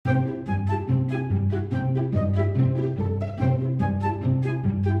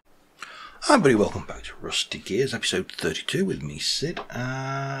Hi everybody, welcome back to Rusty Gears, episode 32 with me, Sid,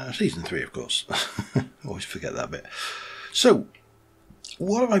 season 3 of course. Always forget that bit. So,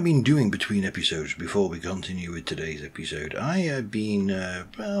 what have I been doing between episodes before we continue with today's episode? I have been,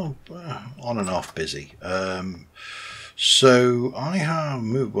 on and off busy. So I have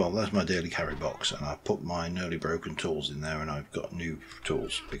moved, well, there's my daily carry box, and I've put my nearly broken tools in there, and I've got new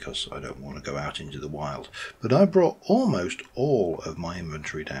tools because I don't want to go out into the wild. But I brought almost all of my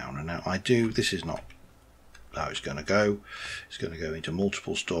inventory down, and now this is not how it's going to go. It's going to go into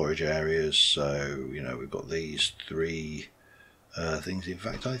multiple storage areas. So, you know, we've got these three things. In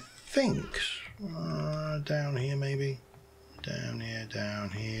fact, I think down here maybe. Down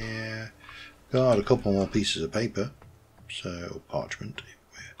here. Got a couple more pieces of paper. So parchment,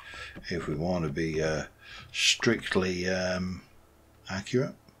 if we want to be strictly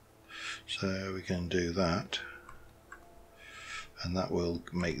accurate, so we can do that, and that will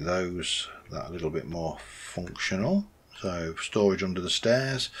make that a little bit more functional. So storage under the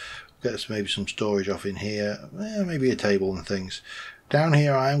stairs, get maybe some storage off in here, maybe a table and things. Down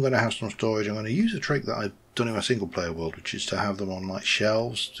here I am going to have some storage. I'm going to use a trick that I've done in my single player world, which is to have them on like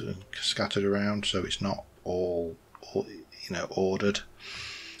shelves scattered around, so it's not all ordered.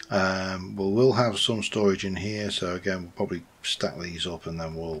 We'll have some storage in here, so again we'll probably stack these up, and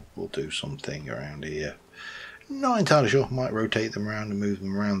then we'll do something around here. Not entirely sure, might rotate them around and move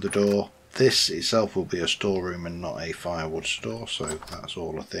them around the door. This itself will be a storeroom and not a firewood store, so that's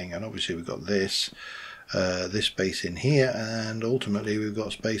all a thing. And obviously we've got this space in here, and ultimately we've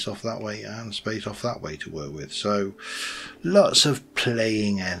got space off that way and space off that way to work with. So lots of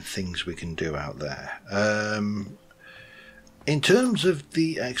playing and things we can do out there. In terms of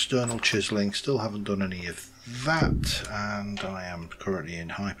the external chiseling, still haven't done any of that, and I am currently in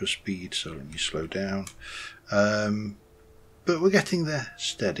hyperspeed, so let me slow down. But we're getting there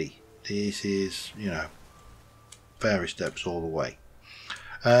steady. This is, various steps all the way.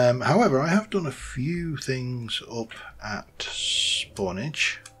 However, I have done a few things up at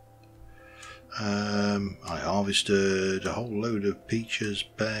spawnage. I harvested a whole load of peaches,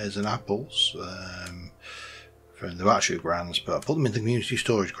 pears and apples from the battery grants, but I put them in the community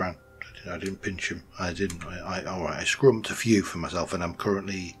storage grant. I didn't pinch them. I scrumped a few for myself, and I'm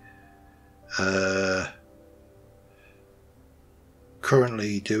currently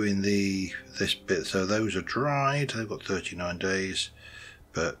doing this bit. So those are dried. They've got 39 days.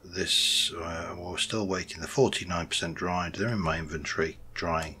 But this, we're still waiting. The 49% dried. They're in my inventory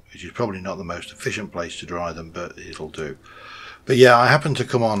drying, which is probably not the most efficient place to dry them, but it'll do. But yeah, I happened to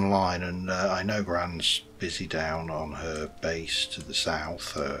come online, and I know Gran's busy down on her base to the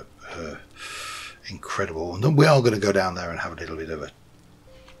south. Her incredible, and we are going to go down there and have a little bit of a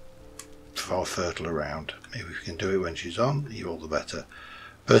fertile around. Maybe we can do it when she's on, the all the better.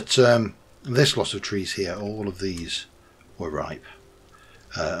 But this lot of trees here, all of these were ripe.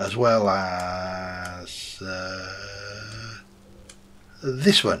 As well as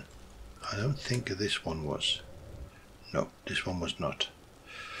this one. I don't think this one was. No, this one was not.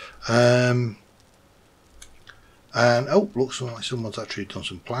 And oh, looks like someone's actually done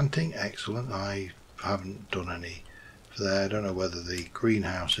some planting. Excellent. I haven't done any there. I don't know whether the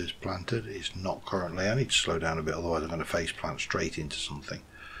greenhouse is planted. It's not currently. I need to slow down a bit, otherwise I'm going to face plant straight into something.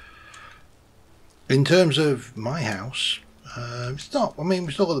 In terms of my house, it's not. I mean,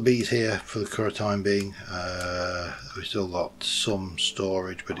 we've still got the bees here for the current time being. We've still got some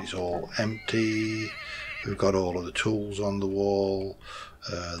storage, but it's all empty. We've got all of the tools on the wall.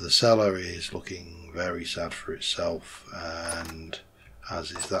 The cellar is looking very sad for itself, and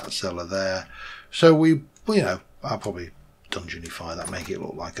as is that cellar there. So I'll probably dungeonify that, make it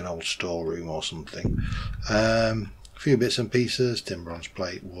look like an old storeroom or something. A few bits and pieces, tin bronze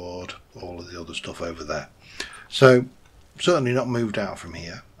plate, wood, all of the other stuff over there. So certainly not moved out from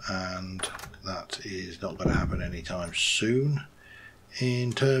here, and that is not going to happen anytime soon.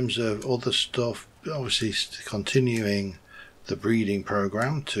 In terms of other stuff, obviously continuing the breeding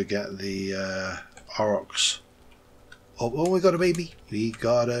program to get the aurochs up. Oh, we got a baby. We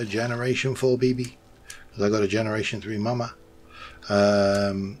got a generation 4 baby. I got a generation 3 mama.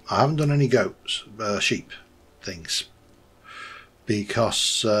 I haven't done any goats, sheep things,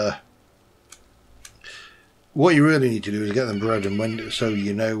 because what you really need to do is get them bred, and so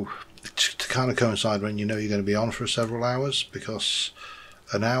to kind of coincide when you're going to be on for several hours, because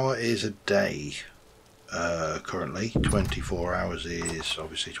an hour is a day. Currently 24 hours is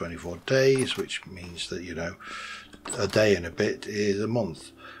obviously 24 days, which means that a day and a bit is a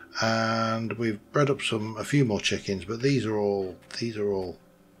month. And we've bred up a few more chickens, but these are all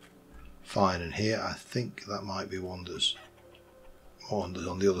fine. And here I think that might be one that's on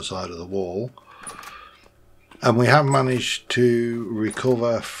the other side of the wall. And we have managed to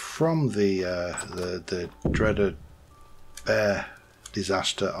recover from the dreaded bear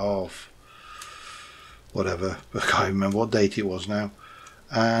disaster of whatever, I can't remember what date it was now,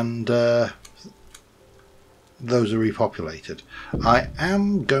 and those are repopulated. I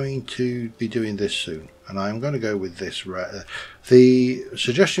am going to be doing this soon, and I'm going to go with this. The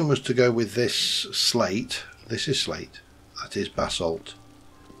suggestion was to go with this slate. This is slate, that is basalt,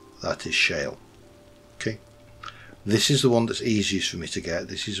 that is shale. Okay, this is the one that's easiest for me to get.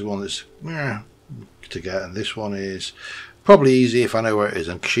 This is the one that's to get, and this one is probably easy if I know where it is,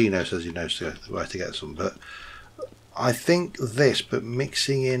 and Kashino says he knows where to get some. But I think this, but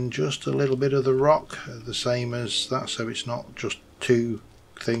mixing in just a little bit of the rock, the same as that, so it's not just two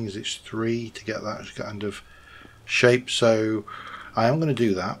things, it's three to get that kind of shape. So I am going to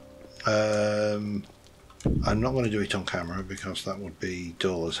do that. I'm not going to do it on camera because that would be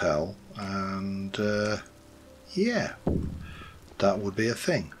dull as hell, and yeah, that would be a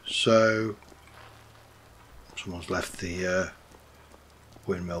thing. So someone's left the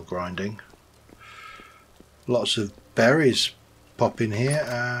windmill grinding. Lots of berries pop in here,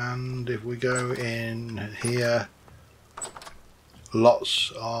 and if we go in here,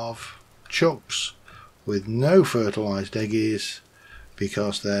 lots of chucks with no fertilised eggies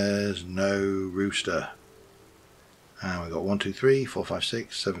because there's no rooster. And we've got 1, 2, 3, 4, 5,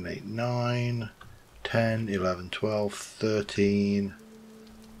 6, 7, 8, 9, 10, 11, 12, 13.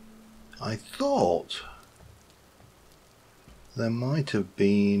 I thought there might have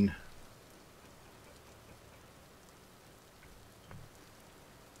been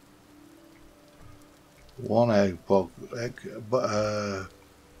one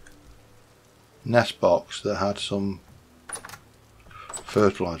nest box that had some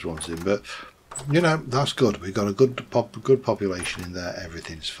fertilised ones in, but you know, that's good. We've got a good population in there.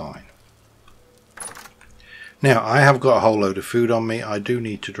 Everything's fine. Now I have got a whole load of food on me. I do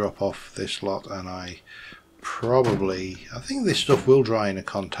need to drop off this lot, and I think this stuff will dry in a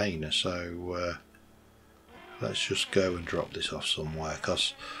container, so let's just go and drop this off somewhere,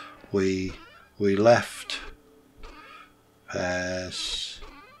 because we left pears.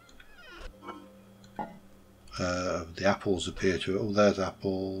 The apples appear to, oh, there's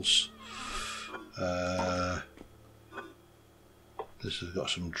apples. This has got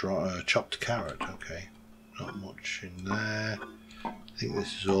some chopped carrot. Okay, not much in there. I think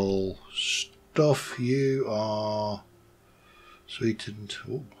this is all stuff. You are sweetened.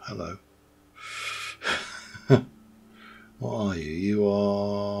 Oh, hello. What are you? You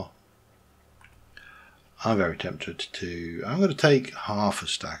are... I'm very tempted to... I'm going to take half a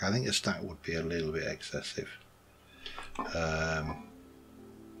stack. I think a stack would be a little bit excessive. A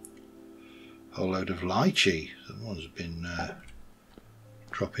whole load of lychee. Someone's been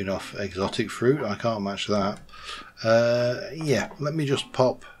dropping off exotic fruit. I can't match that. Yeah, let me just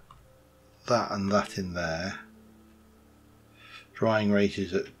pop that and that in there. Drying rate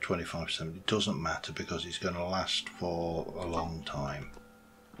is at 25%. It doesn't matter because it's going to last for a long time.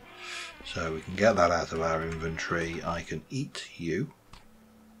 So we can get that out of our inventory. I can eat you.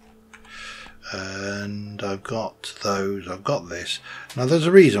 And I've got those. I've got this. Now there's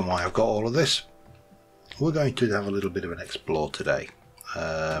a reason why I've got all of this. We're going to have a little bit of an explore today.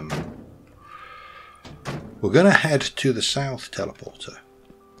 We're going to head to the south teleporter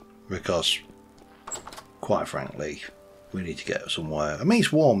because, quite frankly, we need to get somewhere. I mean,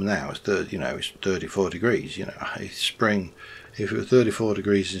 it's warm now. It's 30, it's 34 degrees. You know, it's spring. If it was 34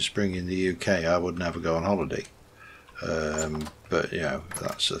 degrees in spring in the UK, I would never go on holiday. But you know,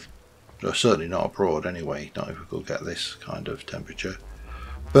 that's certainly not abroad anyway. Not if we could get this kind of temperature.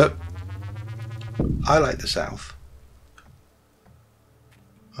 But I like the south.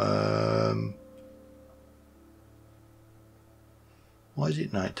 Why is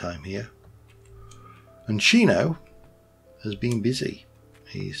it night time here? And Shino has been busy.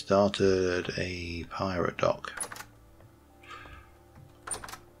 He started a pirate dock.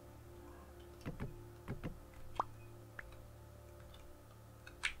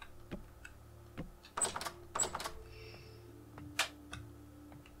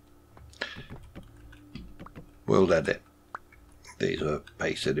 We'll edit. These are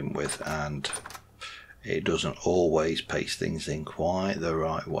pasted in with, and it doesn't always paste things in quite the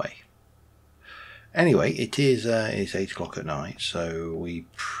right way. Anyway, it's 8 o'clock at night, so we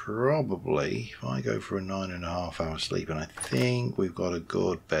probably, if I go for a 9.5 hour sleep, and I think we've got a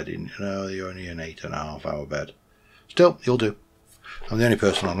good bed in, no, you're only an 8.5 hour bed. Still, you'll do. I'm the only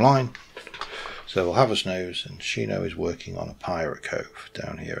person online, so we'll have a snooze, and Shino is working on a pirate cove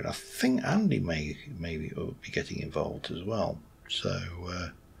down here, and I think Andy maybe will be getting involved as well. So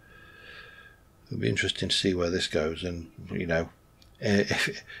it'll be interesting to see where this goes, and you know,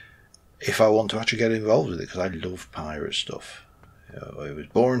 if I want to actually get involved with it, because I love pirate stuff. You know, I was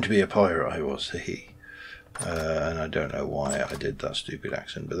born to be a pirate. I was, and I don't know why I did that stupid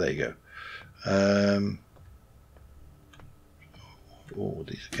accent, but there you go. Oh,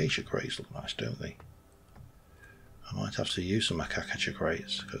 these acacia crates look nice, don't they? I might have to use some acacia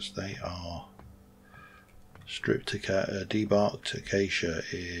crates because they are stripped debarked acacia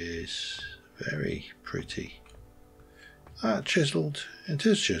is very pretty. That chiseled, it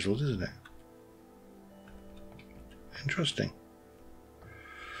is chiseled, isn't it? Interesting.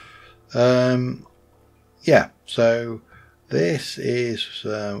 Yeah, so this is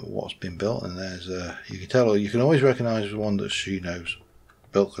what's been built, and there's you can tell, you can always recognise one that she knows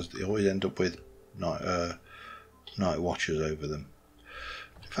built because they always end up with night watchers over them.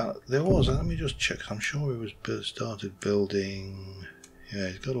 In fact, there was, let me just check, I'm sure it was started building, yeah,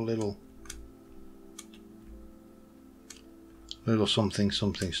 it's got a little something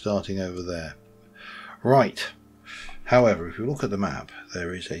starting over there. Right, however, if you look at the map,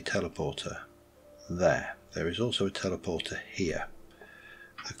 there is a teleporter there. There is also a teleporter here.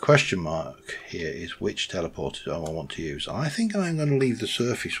 The question mark here is which teleporter do I want to use. I think I'm going to leave the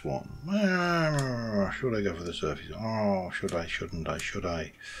surface one. Should I go for the surface? Oh, should I? Shouldn't I? Should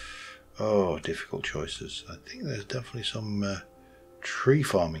I? Oh, difficult choices. I think there's definitely some tree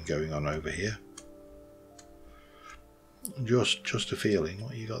farming going on over here. Just a feeling.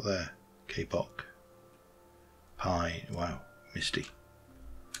 What you got there? Kapok. Pine. Wow. Misty.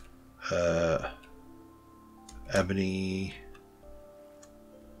 Ebony.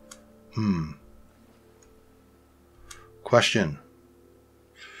 Question.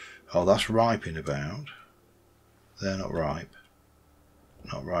 Oh, that's ripe in about. They're not ripe.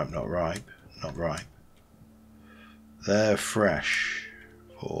 Not ripe, not ripe, not ripe. They're fresh.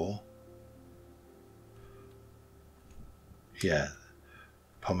 Or, yeah,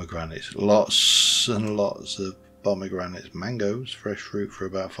 pomegranates. Lots and lots of pomegranates. Mangoes, fresh fruit for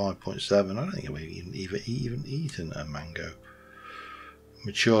about 5.7. I don't think I've even eaten a mango.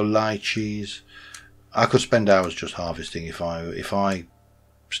 Mature lychees. I could spend hours just harvesting. If I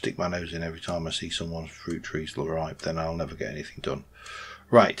stick my nose in every time I see someone's fruit trees look ripe, then I'll never get anything done.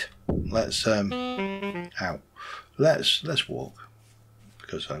 Right, let's let's walk,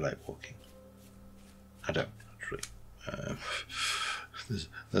 because I like walking. I don't actually.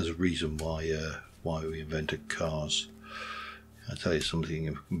 There's a reason why we invented cars. I tell you something.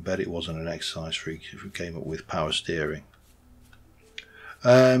 I bet it wasn't an exercise freak if we came up with power steering.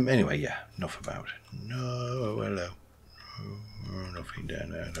 Anyway, yeah, enough about it. No, hello. Oh, nothing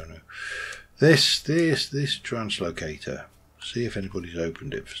down there, I don't know. This translocator. See if anybody's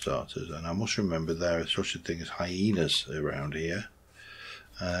opened it for starters. And I must remember there is such a thing as hyenas around here.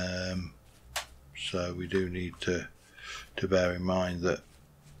 So we do need to bear in mind that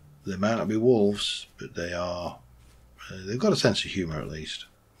they might not be wolves, but they are. They've got a sense of humour at least,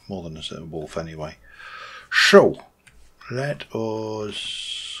 more than a wolf anyway. So. Let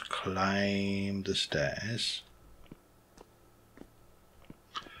us climb the stairs.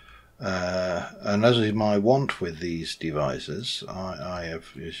 And as is my wont with these devices, I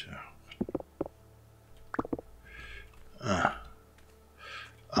have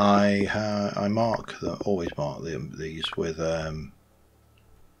I mark them, always mark these with a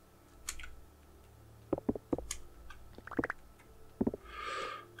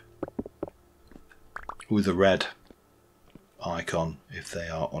red icon if they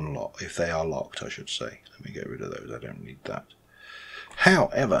are unlocked, if they are locked, I should say. Let me get rid of those, I don't need that.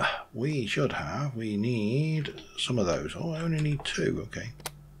 However, we need some of those. Oh, I only need 2, okay.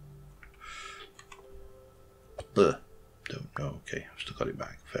 Don't know, okay, I've still got it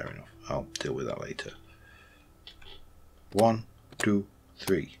back, fair enough. I'll deal with that later. 1, 2,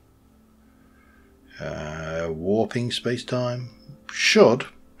 3. Warping space-time. Should,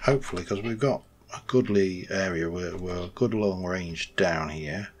 hopefully, because we've got a goodly area. We're a good long range down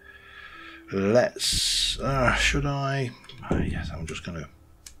here. Let's should I yes, I'm just gonna,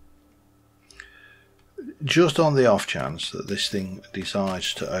 just on the off chance that this thing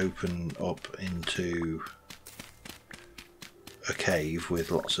decides to open up into a cave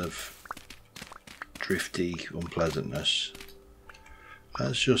with lots of drifty unpleasantness,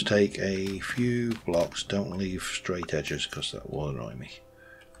 let's just take a few blocks. Don't leave straight edges because that will annoy me.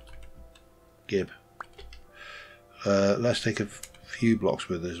 Gib. Let's take a few blocks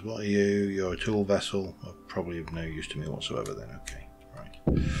with us. What are you? You're a tool vessel. Probably of no use to me whatsoever then. Okay, right.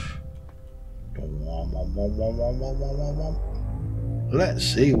 Let's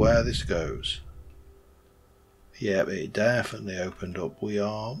see where this goes. Yeah, it definitely opened up.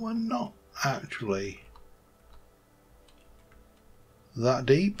 We're not actually that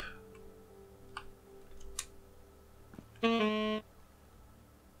deep. In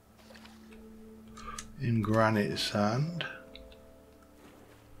granite sand.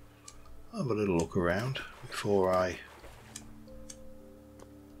 Have a little look around before I...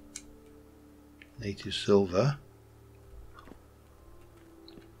 Native silver.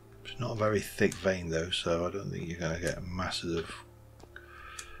 It's not a very thick vein though, so I don't think you're going to get masses of...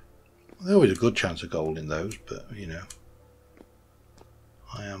 There's always a good chance of gold in those, but you know,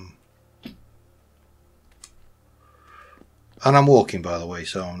 I am... And I'm walking, by the way,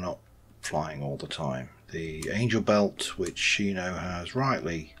 so I'm not flying all the time. The angel belt, which Shino has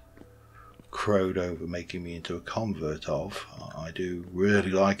rightly crowed over making me into a convert of, I do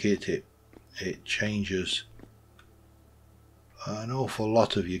really like it. It changes an awful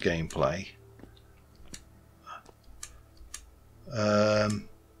lot of your gameplay.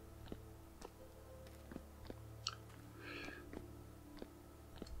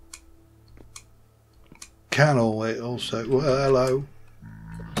 Can always also... Well, hello.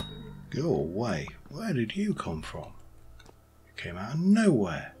 Go away. Where did you come from? You came out of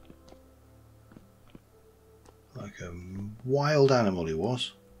nowhere. Like a wild animal he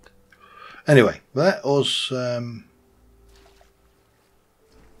was. Anyway, let us swim,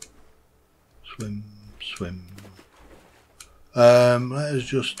 swim. Let us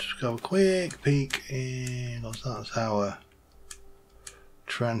just have a quick peek in, that's our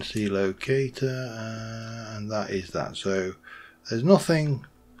translocator, and that is that. So there's nothing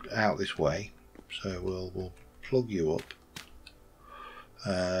out this way, so we'll plug you up.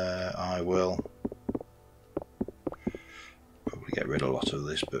 I will probably get rid of a lot of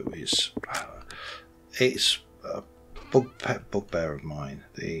this, but it's a bugbear of mine,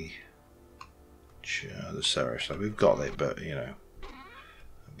 the Ceres. We've got it, but you know,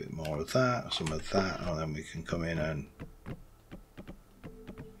 a bit more of that, some of that, and then we can come in and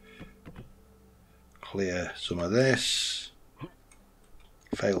clear some of this.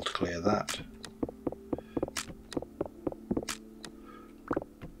 Failed to clear that.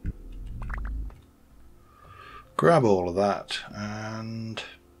 Grab all of that, and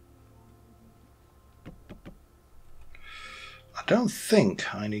I don't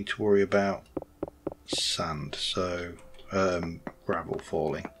think I need to worry about sand, so gravel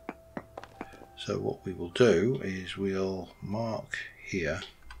falling. So what we will do is we'll mark here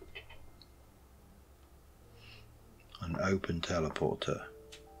an open teleporter.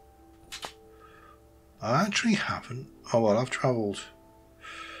 I actually haven't. Oh well, I've travelled.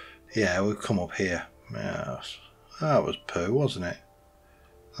 Yeah, we've come up here. Yes, that was poo, wasn't it?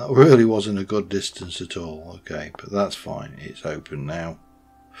 That really wasn't a good distance at all. Okay, but that's fine. It's open now.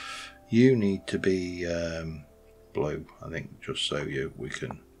 You need to be blue, I think, just so we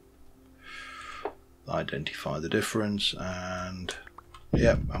can identify the difference. And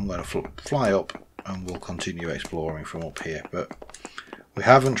yeah, I'm going to fly up, and we'll continue exploring from up here. But we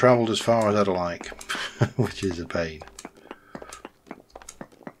haven't travelled as far as I'd like, which is a pain.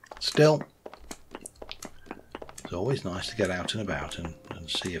 Still, it's always nice to get out and about and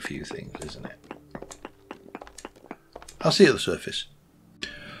see a few things, isn't it? I'll see you at the surface.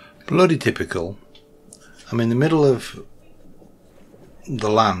 Bloody typical. I'm in the middle of the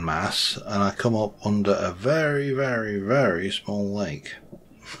landmass and I come up under a very, very, very small lake.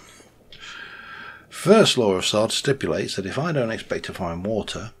 First law of SOD stipulates that if I don't expect to find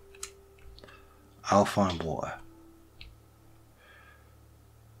water, I'll find water.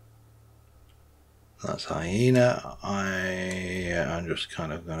 That's hyena. I'm just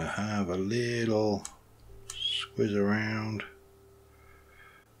kind of going to have a little squiz around.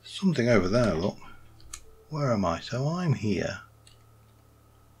 Something over there, look. Where am I? So I'm here.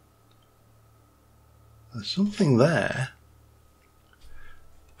 There's something there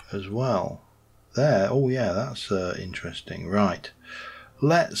as well. There, oh yeah, that's interesting. Right,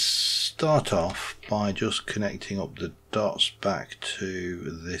 let's start off by just connecting up the dots back to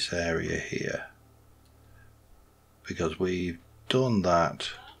this area here. Because we've done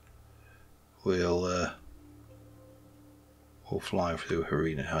that, we'll fly through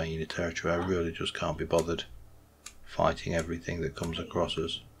hyena territory. I really just can't be bothered fighting everything that comes across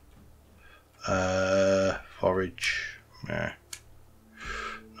us. Forage, nah,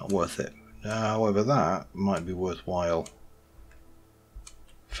 not worth it. However, that might be worthwhile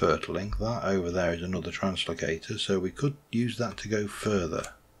fertiling. That over there is another translocator, so we could use that to go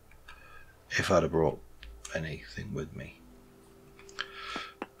further if I'd have brought anything with me.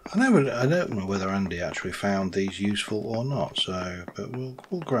 I don't know whether Andy actually found these useful or not, so but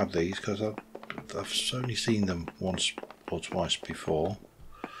we'll grab these because I've only seen them once or twice before,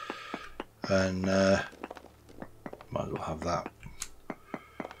 and might as well have that.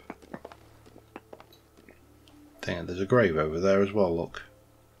 Think there's a grave over there as well. Look,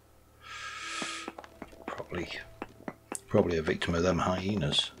 probably a victim of them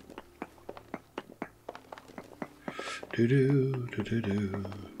hyenas. Do do do do do.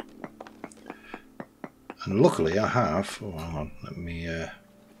 And luckily I have. Oh, hang on. Let me.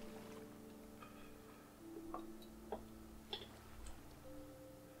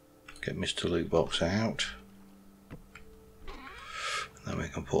 Get Mr. Loot Box out. And then we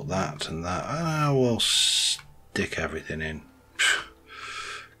can put that and that. And we'll stick everything in.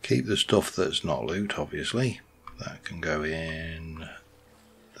 Keep the stuff that's not loot, obviously. That can go in.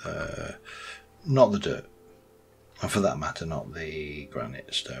 Not the dirt. And for that matter, not the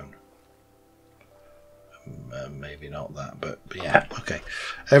granite stone. Maybe not that, but yeah, okay.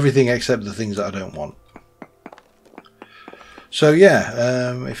 Everything except the things that I don't want. So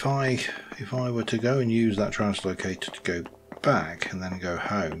yeah, if I were to go and use that translocator to go back and then go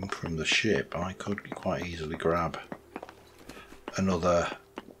home from the ship, I could quite easily grab another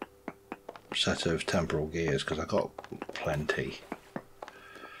set of temporal gears because I got plenty.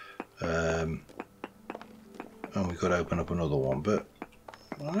 And we could open up another one, but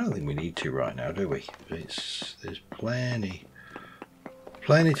I don't think we need to right now, do we? There's plenty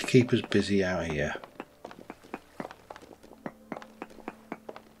to keep us busy out here.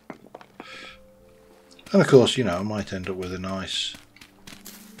 And of course, you know, I might end up with a nice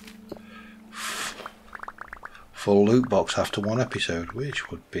full loot box after one episode, which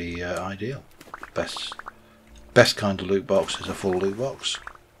would be ideal. Best kind of loot box is a full loot box,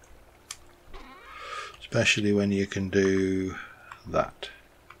 especially when you can do that.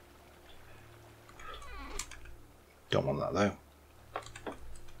 Don't want that though.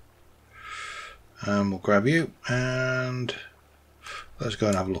 And we'll grab you and let's go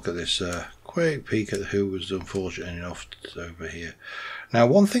and have a look at this quick peek at who was unfortunate enough to over here. Now,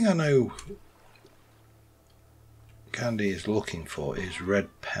 one thing I know Candy is looking for is red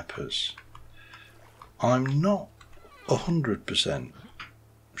peppers. I'm not 100%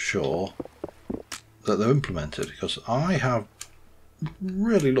 sure that they're implemented because I have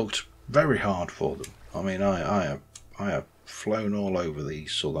really looked very hard for them. I mean, I have flown all over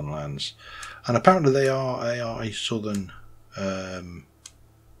these southern lands, and apparently they are a southern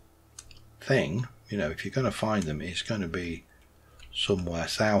thing. You know, if you're going to find them, it's going to be somewhere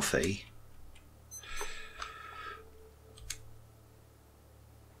southy.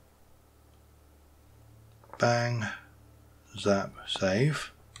 Bang, zap,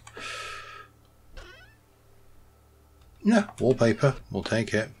 save. Yeah, wallpaper, we'll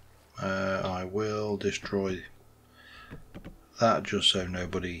take it. I will destroy that just so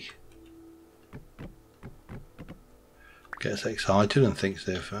nobody gets excited and thinks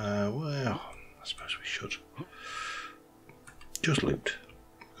they've, well, I suppose we should. Just loot.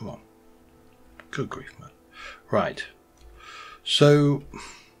 Come on. Good grief, man. Right. So,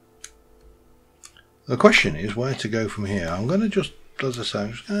 the question is where to go from here. I'm going to just, as I say,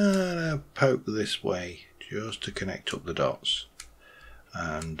 I'm just going to poke this way just to connect up the dots.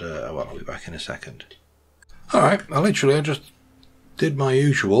 And, well, I'll be back in a second. Alright, I just did my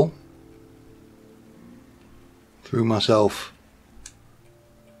usual. Threw myself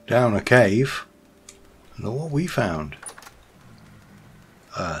down a cave. And look what we found.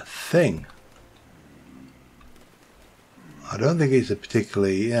 A thing. I don't think it's a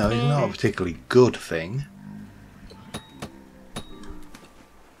particularly, you know, it's not a particularly good thing.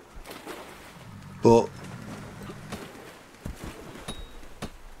 But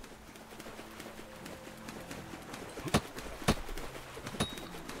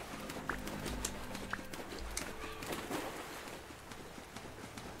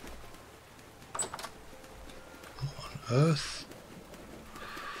Earth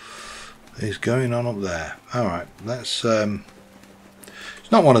is going on up there. Alright, that's it's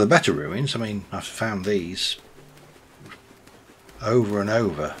not one of the better ruins. I mean, I've found these over and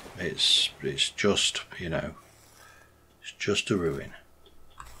over. It's just, you know, it's just a ruin.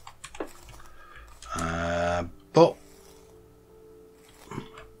 But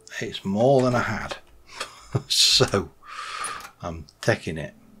it's more than I had. So I'm taking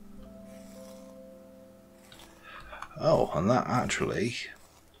it. Oh, and that actually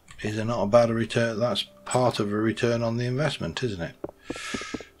is not a bad return. That's part of a return on the investment, isn't it?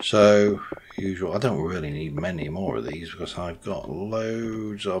 So, usual. I don't really need many more of these because I've got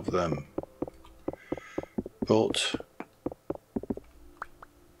loads of them. But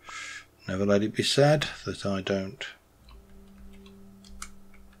never let it be said that I don't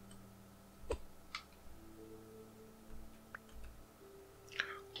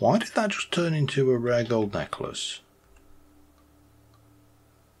Why did that just turn into a rare gold necklace?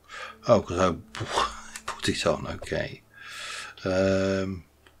 Oh, because I put it on, okay. I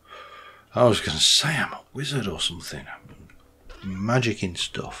was going to say I'm a wizard or something. I'm magicking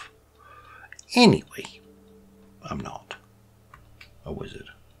stuff. Anyway, I'm not a wizard.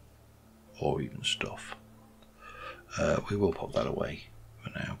 Or even stuff. We will pop that away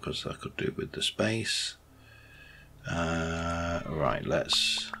for now, because I could do with the space. Right,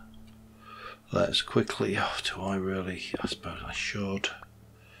 let's quickly. Oh, do I really? I suppose I should.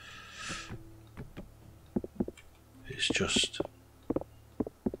 It's just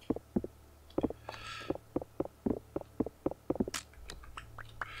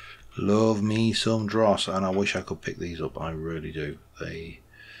love me some dross, and I wish I could pick these up. I really do. They're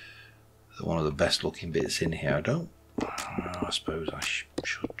one of the best looking bits in here. I suppose I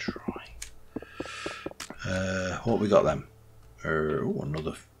should try. What we got then? Oh,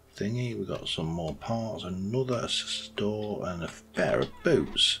 another thingy. We got some more parts. Another store and a pair of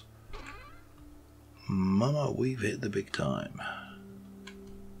boots. Mama, we've hit the big time.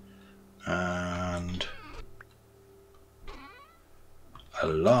 And a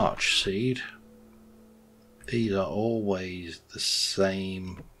larch seed. These are always the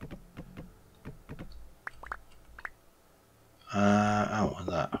same. Oh, and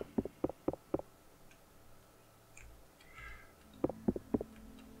that.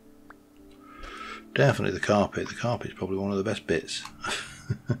 Definitely the carpet. The carpet's probably one of the best bits.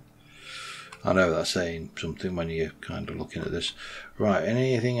 I know that's saying something when you're kind of looking at this. Right,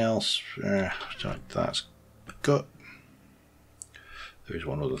 anything else? That's good. There is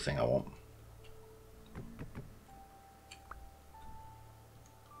one other thing I want.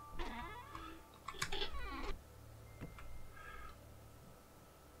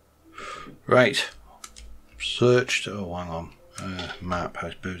 Right. Searched. Oh, hang on. Map.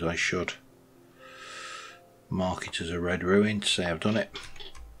 I suppose I should mark it as a red ruin to say I've done it.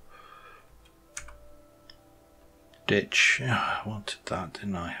 Ditch. I wanted that,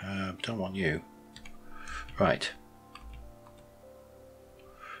 didn't I? Don't want you. Right.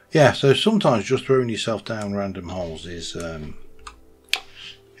 Yeah, so sometimes just throwing yourself down random holes is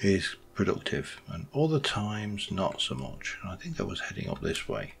productive, and other times not so much. I think I was heading up this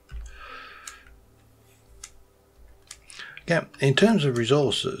way. Yeah, in terms of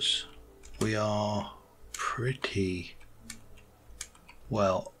resources, we are pretty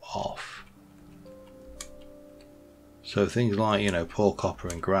well off. So things like, you know, poor copper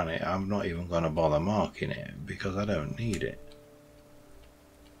and granite, I'm not even going to bother marking it because I don't need it.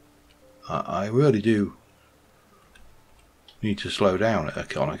 I really do need to slow down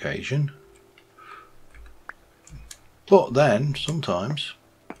on occasion. But then, sometimes,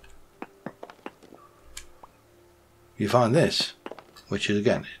 you find this, which is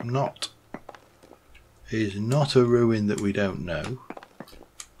again not a ruin that we don't know.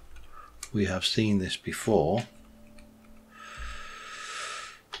 We have seen this before.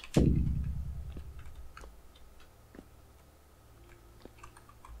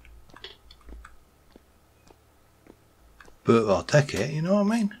 But I'll take it, you know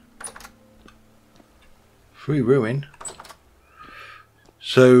what I mean? Free ruin.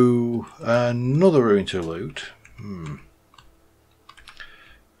 So another ruin to loot. And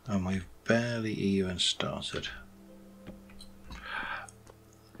we've barely even started.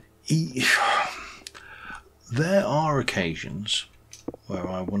 There are occasions where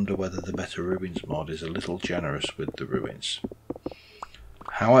I wonder whether the Better Ruins mod is a little generous with the ruins.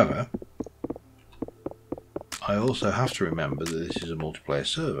 However, I also have to remember that this is a multiplayer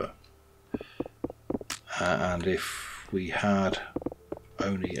server, and if we had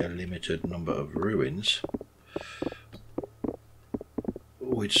only a limited number of ruins,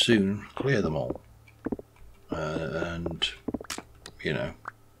 we'd soon clear them all, and you know,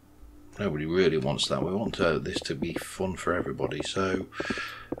 nobody really wants that. We want this to be fun for everybody. So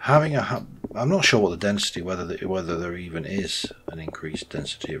having I'm not sure what the density, whether there even is an increased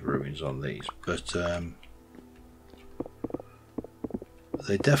density of ruins on these, but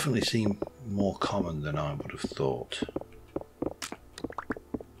they definitely seem more common than I would have thought.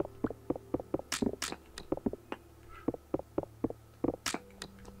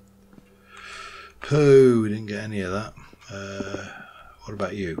 Pooh, we didn't get any of that. What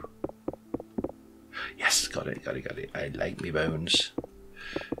about you? Yes, got it. I like me bones.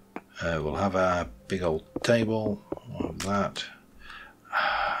 We'll have our big old table. We'll have that.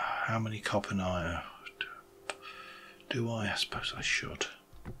 How many copper iron do I? I suppose I should.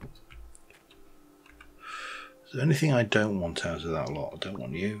 Is there anything I don't want out of that lot? I don't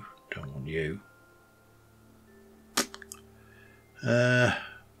want you. Don't want you.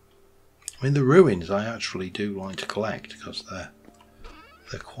 I mean, the ruins I actually do like to collect because they're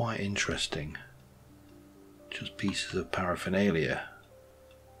quite interesting. Just pieces of paraphernalia.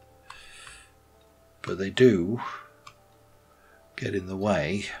 But they do get in the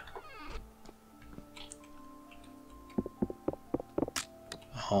way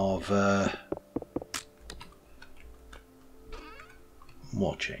of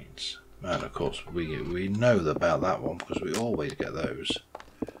more chains. And of course we know about that one because we always get those.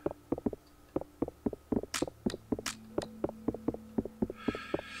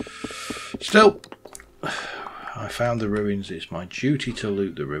 Still, I found the ruins. It's my duty to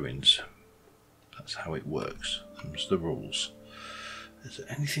loot the ruins. That's how it works. Them's the rules. Is there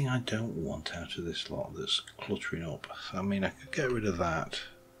anything I don't want out of this lot that's cluttering up? I mean, I could get rid of that.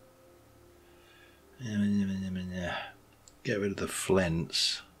 Get rid of the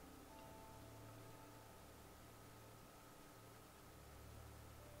flints.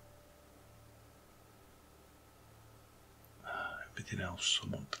 Everything else I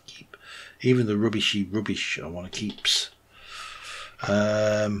want to keep. Even the rubbishy rubbish I want to keep.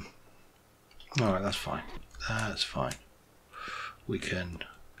 Alright, that's fine. That's fine. We can...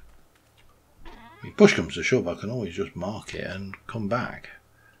 I mean, push comes to shove, I can always just mark it and come back.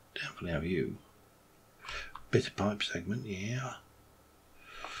 Definitely have you. Bit of pipe segment, yeah.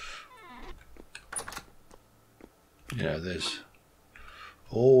 You know, there's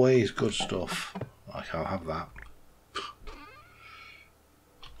always good stuff. Like, I'll have that.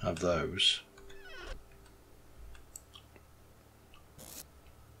 Have those.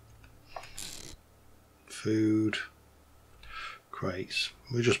 Food. Crates.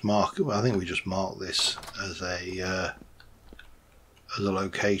 We just mark. I think we just mark this as a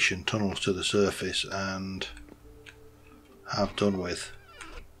location, tunnels to the surface, and have done with.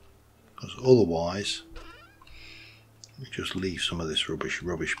 Because otherwise, we just leave some of this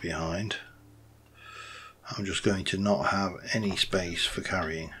rubbish behind. I'm just going to not have any space for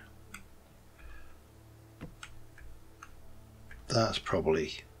carrying. That's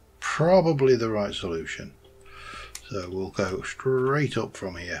probably the right solution. So we'll go straight up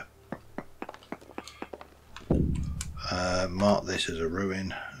from here. Mark this as a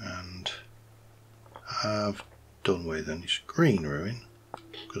ruin and have done with, and it's green ruin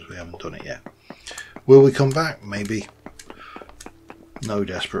because we haven't done it yet. Will we come back? Maybe. No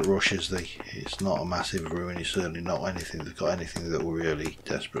desperate rush, is there? It's not a massive ruin. It's certainly not anything that's got anything that we really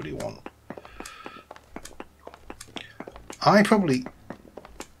desperately want. I probably...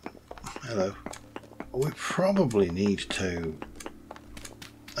 Hello. We probably need to...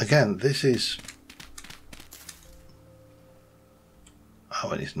 Again, this is...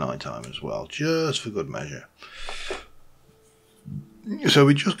 Oh, and it's night time as well, just for good measure. So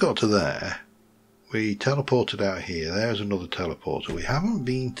we just got to there. We teleported out here. There's another teleporter. We haven't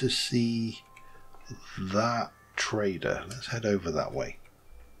been to see that trader. Let's head over that way.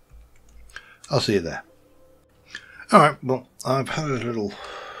 I'll see you there. Alright, well, I've had a little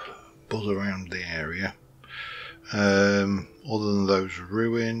buzz around the area. Other than those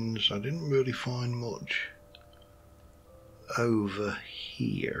ruins, I didn't really find much over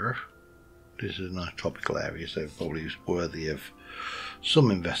here. This is a nice tropical area, so probably is worthy of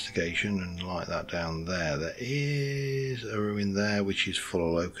some investigation. And like that down there, there is a ruin there which is full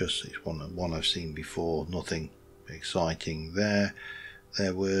of locusts. It's one I've seen before. Nothing exciting there.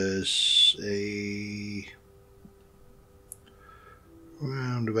 There was a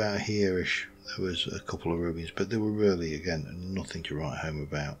round about here-ish. There was a couple of ruins, but they were really, again, nothing to write home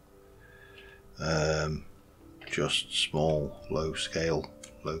about. Just small, low-scale,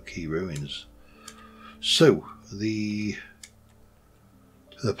 low-key ruins. So the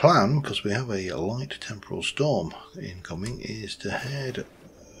plan, because we have a light temporal storm incoming, is to head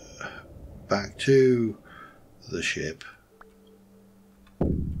back to the ship.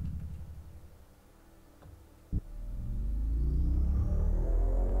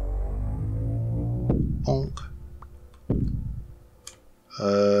 Bonk.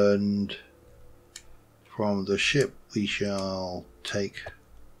 And from the ship we shall take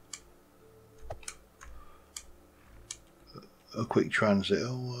a quick transit.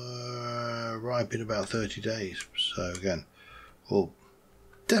 Arrive in about 30 days. So again, well,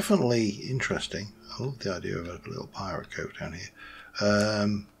 definitely interesting. I love the idea of a little pirate cove down here.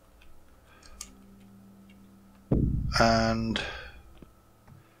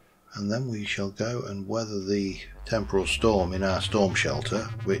 And then we shall go and weather the temporal storm in our storm shelter,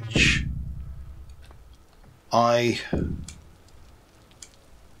 which I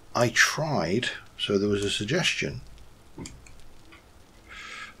tried. So there was a suggestion. I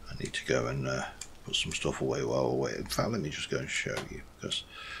need to go and put some stuff away while we're waiting. In fact, let me just go and show you, because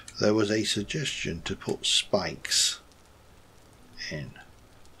there was a suggestion to put spikes in.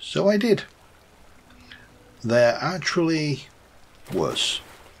 So I did. They're actually worse.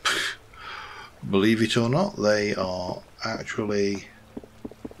 Believe it or not, they are actually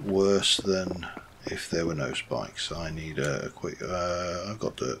worse than if there were no spikes. I need a quick... I've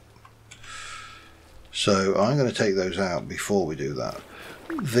got dirt. So I'm going to take those out before we do that.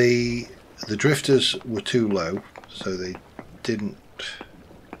 The drifters were too low, so they didn't...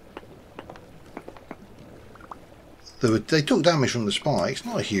 They took damage from the spikes,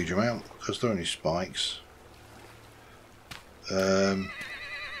 not a huge amount, because they're only spikes.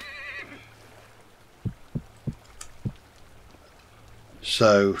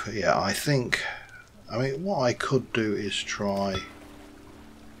 So yeah, I think, I mean, what I could do is try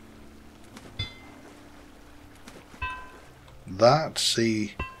that,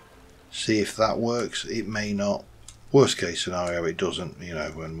 see if that works. It may not. Worst case scenario, it doesn't. You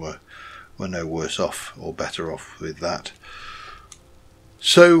know, when we're no worse off or better off with that.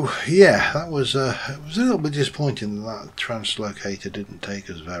 So yeah, that was it was a little bit disappointing that translocator didn't take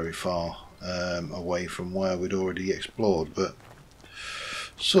us very far away from where we'd already explored, but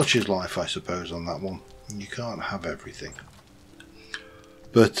such is life, I suppose, on that one. You can't have everything.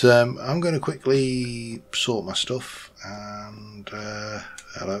 But I'm going to quickly sort my stuff, and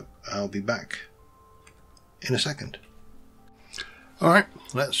I'll be back in a second. Alright,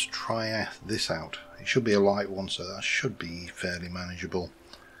 let's try this out. It should be a light one, so that should be fairly manageable.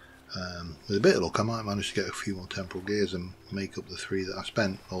 With a bit of luck, I might manage to get a few more temporal gears and make up the 3 that I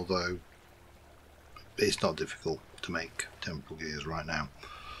spent, although it's not difficult to make temporal gears right now.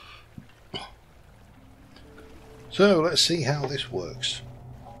 So let's see how this works.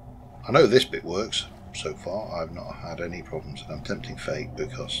 I know this bit works so far. I've not had any problems, and I'm tempting fate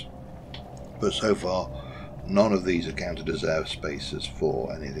but so far none of these are counted as airspaces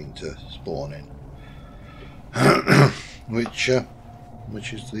for anything to spawn in. which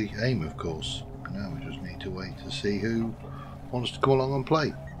is the aim, of course. Now we just need to wait to see who wants to come along and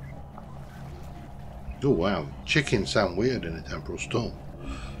play. Oh wow, chickens sound weird in a temporal storm.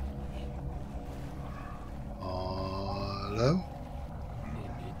 Hello?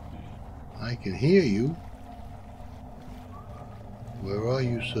 I can hear you. Where are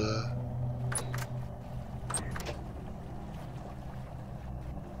you, sir?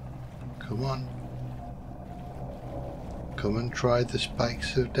 Come on. Come and try the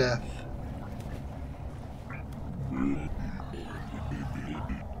spikes of death.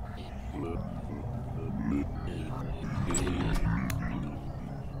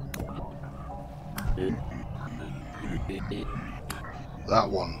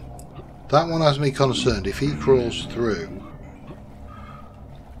 That one has me concerned. If he crawls through,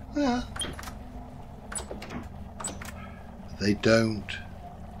 yeah, they don't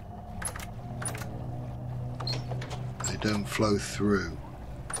flow through,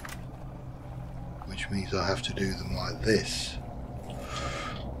 which means I have to do them like this.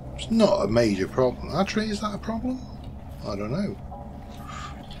 It's not a major problem. Actually, is that a problem? I don't know.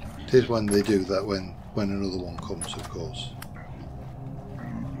 It is when they do that, when another one comes, of course.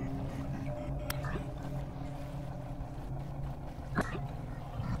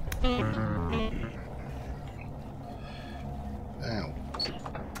 Ow.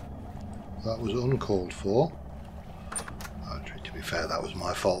 That was uncalled for. Actually, to be fair, that was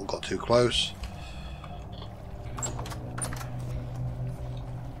my fault. Got too close.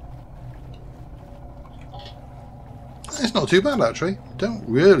 It's not too bad, actually. Don't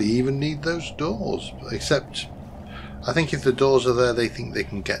really even need those doors, except I think if the doors are there, they think they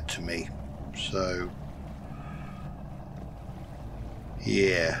can get to me. So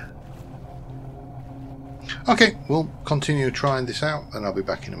yeah. Okay, we'll continue trying this out, and I'll be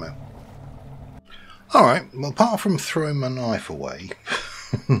back in a moment. Alright, well, apart from throwing my knife away,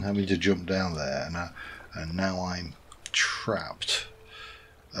 having to jump down there, and now I'm trapped.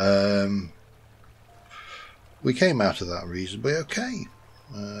 We came out of that reasonably okay.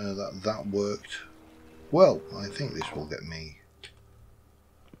 That worked well. I think this will get me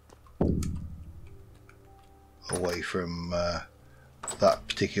away from that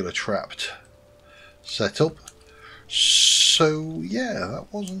particular trapped setup. So yeah, that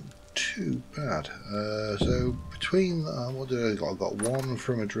wasn't too bad. So between what did I got? I got one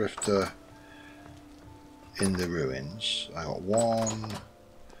from a drifter in the ruins. I got one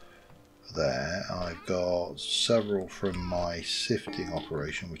there. I've got several from my sifting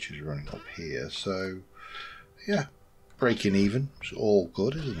operation, which is running up here. So yeah, breaking even. It's all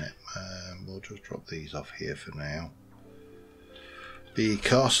good, isn't it? We'll just drop these off here for now.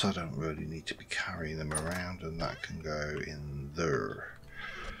 because I don't really need to be carrying them around, and that can go in there.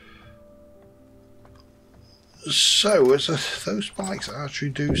 So as those spikes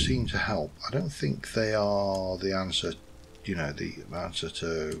actually do seem to help. I don't think they are the answer, you know, the answer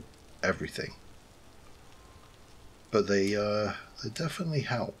to everything, but they definitely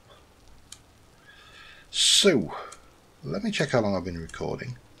help. So let me check how long I've been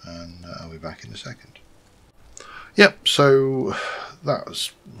recording, and I'll be back in a second. Yep, so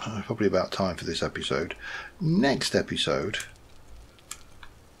that's probably about time for this episode. Next episode,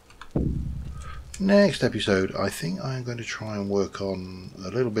 I think I'm going to try and work on a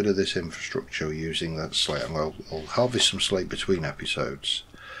little bit of this infrastructure using that slate. I'll harvest some slate between episodes.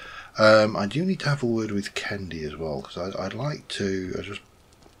 I do need to have a word with Kendi as well, because I'd like to.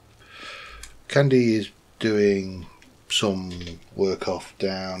 Kendi is doing some work off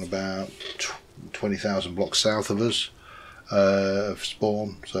down about 20,000 blocks south of us of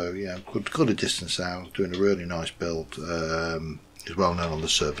spawn. So yeah, good a distance out. Doing a really nice build. Is well known on the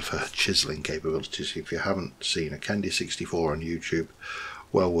server for chiseling capabilities. If you haven't seen a Kendi 64 on YouTube,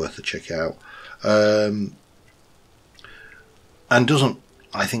 well worth a check out. And doesn't,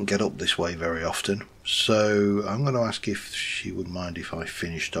 I think, get up this way very often. So I'm going to ask if she would mind if I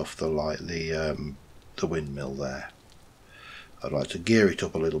finished off the windmill there. I'd like to gear it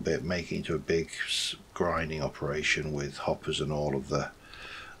up a little bit, make it into a big grinding operation with hoppers and all of the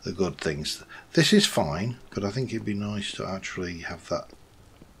good things. This is fine, but I think it'd be nice to actually have that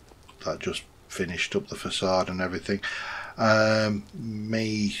just finished up, the facade and everything.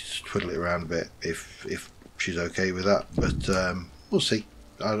 May twiddle it around a bit if she's okay with that, but we'll see.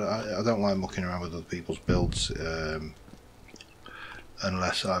 I don't like mucking around with other people's builds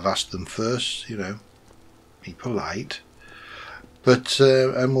unless I've asked them first, you know, be polite. But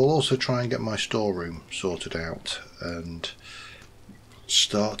and we'll also try and get my storeroom sorted out and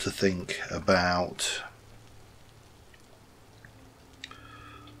start to think about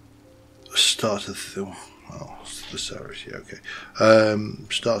start to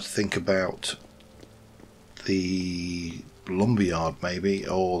think about the lumberyard maybe,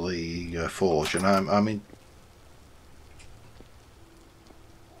 or the forge. And I mean,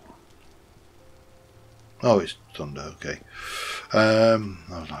 oh, it's thunder. Okay. I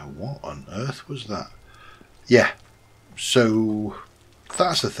was like, what on earth was that? Yeah, so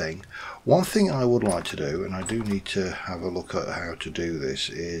that's the thing. One thing I would like to do, and I do need to have a look at how to do this,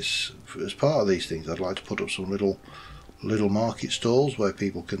 is as part of these things I'd like to put up some little market stalls where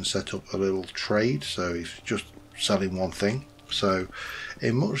people can set up a little trade. So if you're just selling one thing, so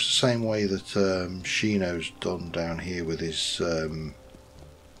in much the same way that Shino's done down here with his let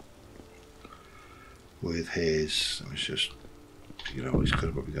me just, you know, it's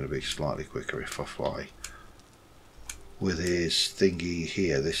probably going to be slightly quicker if I fly. With his thingy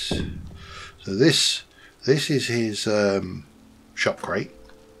here, this is his shop crate.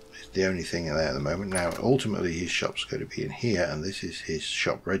 It's the only thing in there at the moment. Now ultimately his shop's going to be in here, and this is his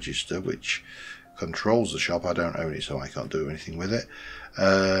shop register which controls the shop. I don't own it, so I can't do anything with it,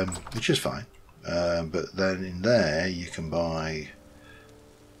 which is fine. But then in there you can buy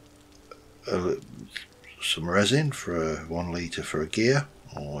some resin for 1 litre for a gear,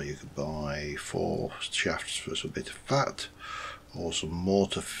 or you could buy 4 shafts for some bit of fat, or some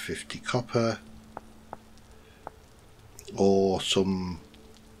mortar for 50 copper, or some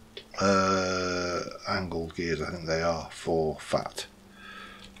angled gears, I think they are, for fat.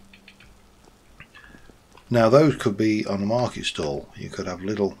 Now those could be on a market stall. You could have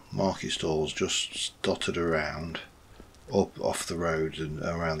little market stalls just dotted around up off the roads and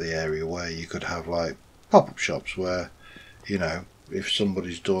around the area, where you could have like pop-up shops where, you know, if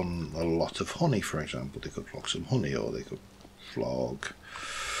somebody's done a lot of honey, for example, they could flog some honey, or they could flog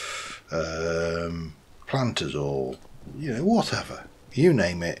planters, or, you know, whatever, you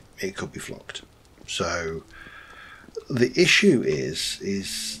name it, it could be flogged. So the issue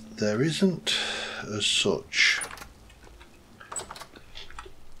is there isn't as such.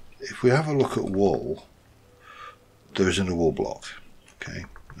 If we have a look at wool, there isn't a wool block. Okay.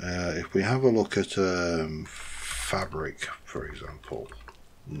 If we have a look at fabric, for example,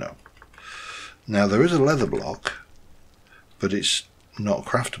 no. Now there is a leather block, but it's not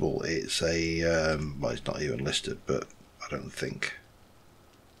craftable. It's a well, it's not even listed, but I don't think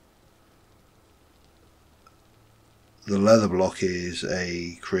the leather block is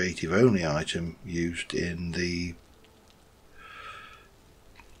a creative only item used in the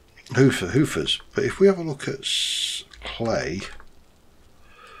hoofers. But if we have a look at clay,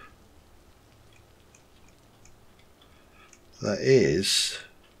 that is,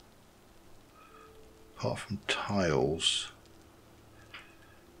 apart from tiles,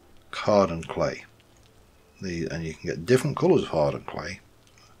 hardened clay. And you can get different colours of hardened clay.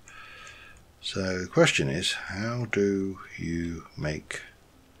 So the question is, how do you make...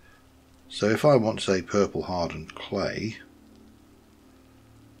 So if I want, say, purple hardened clay,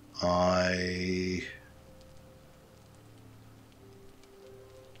 I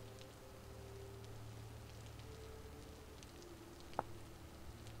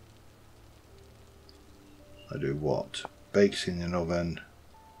do what? Bakes in an oven.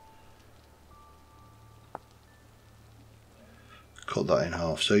 Cut that in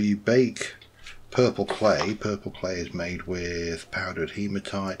half. So you bake purple clay. Purple clay is made with powdered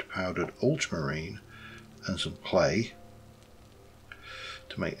hematite, powdered ultramarine, and some clay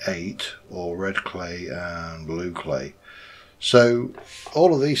to make 8, or red clay and blue clay. So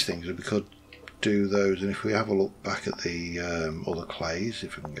all of these things, we could do those. And if we have a look back at the other clays,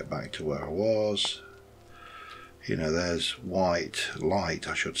 if we can get back to where I was, you know, there's white, light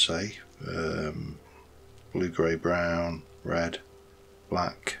I should say, blue, grey, brown, red,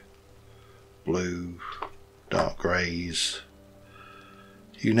 black, blue, dark greys,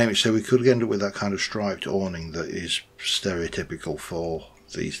 you name it. So we could end up with that kind of striped awning that is stereotypical for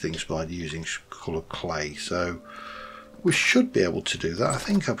these things by using coloured clay. So we should be able to do that. I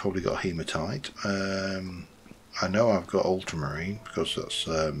think I've probably got hematite. I know I've got ultramarine because that's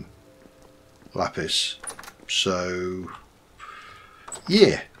lapis. So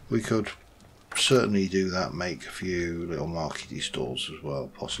yeah, we could certainly do that, make a few little markety stalls as well,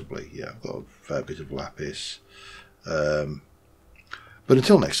 possibly. Yeah, I've got a fair bit of lapis. But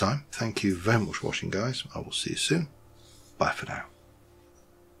until next time, thank you very much for watching, guys. I will see you soon. Bye for now.